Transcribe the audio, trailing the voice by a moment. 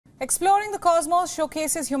Exploring the cosmos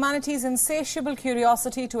showcases humanity's insatiable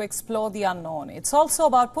curiosity to explore the unknown. It's also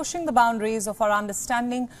about pushing the boundaries of our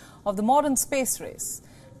understanding of the modern space race,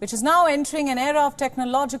 which is now entering an era of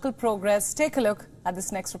technological progress. Take a look at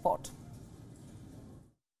this next report.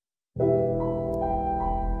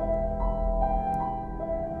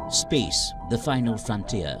 Space, the final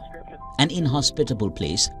frontier. An inhospitable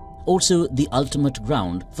place, also the ultimate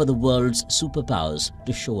ground for the world's superpowers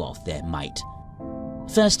to show off their might.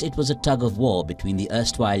 First, it was a tug-of-war between the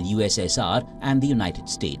erstwhile USSR and the United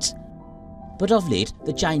States. But of late,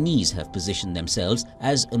 the Chinese have positioned themselves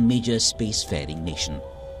as a major spacefaring nation.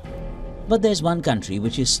 But there's one country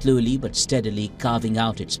which is slowly but steadily carving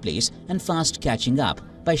out its place and fast catching up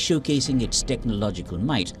by showcasing its technological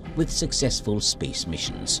might with successful space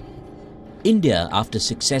missions. India, after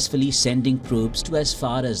successfully sending probes to as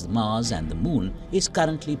far as Mars and the Moon, is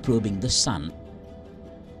currently probing the Sun.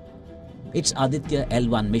 Its Aditya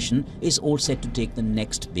L1 mission is all set to take the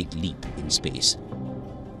next big leap in space.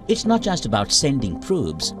 It's not just about sending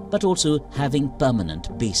probes, but also having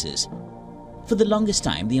permanent bases. For the longest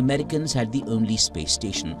time, the Americans had the only space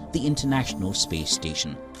station, the International Space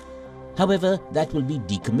Station. However, that will be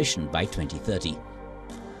decommissioned by 2030.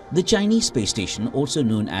 The Chinese space station, also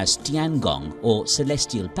known as Tiangong or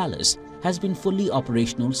Celestial Palace, has been fully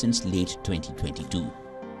operational since late 2022.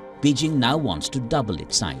 Beijing now wants to double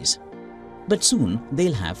its size. But soon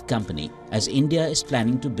they'll have company, as India is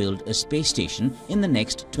planning to build a space station in the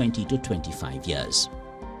next 20 to 25 years.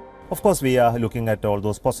 Of course, we are looking at all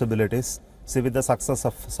those possibilities. See, with the success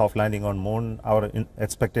of soft landing on Moon, our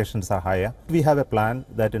expectations are higher. We have a plan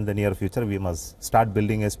that in the near future we must start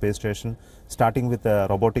building a space station, starting with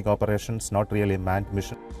robotic operations, not really a manned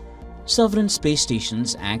mission. Sovereign space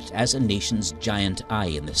stations act as a nation's giant eye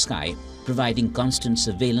in the sky, providing constant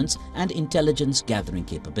surveillance and intelligence gathering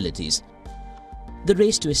capabilities. The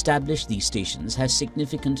race to establish these stations has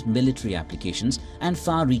significant military applications and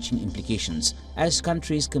far-reaching implications as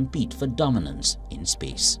countries compete for dominance in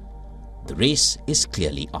space. The race is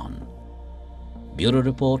clearly on. Bureau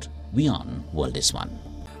Report, WION World is One.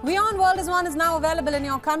 WION World is One is now available in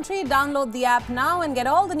your country. Download the app now and get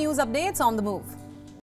all the news updates on the move.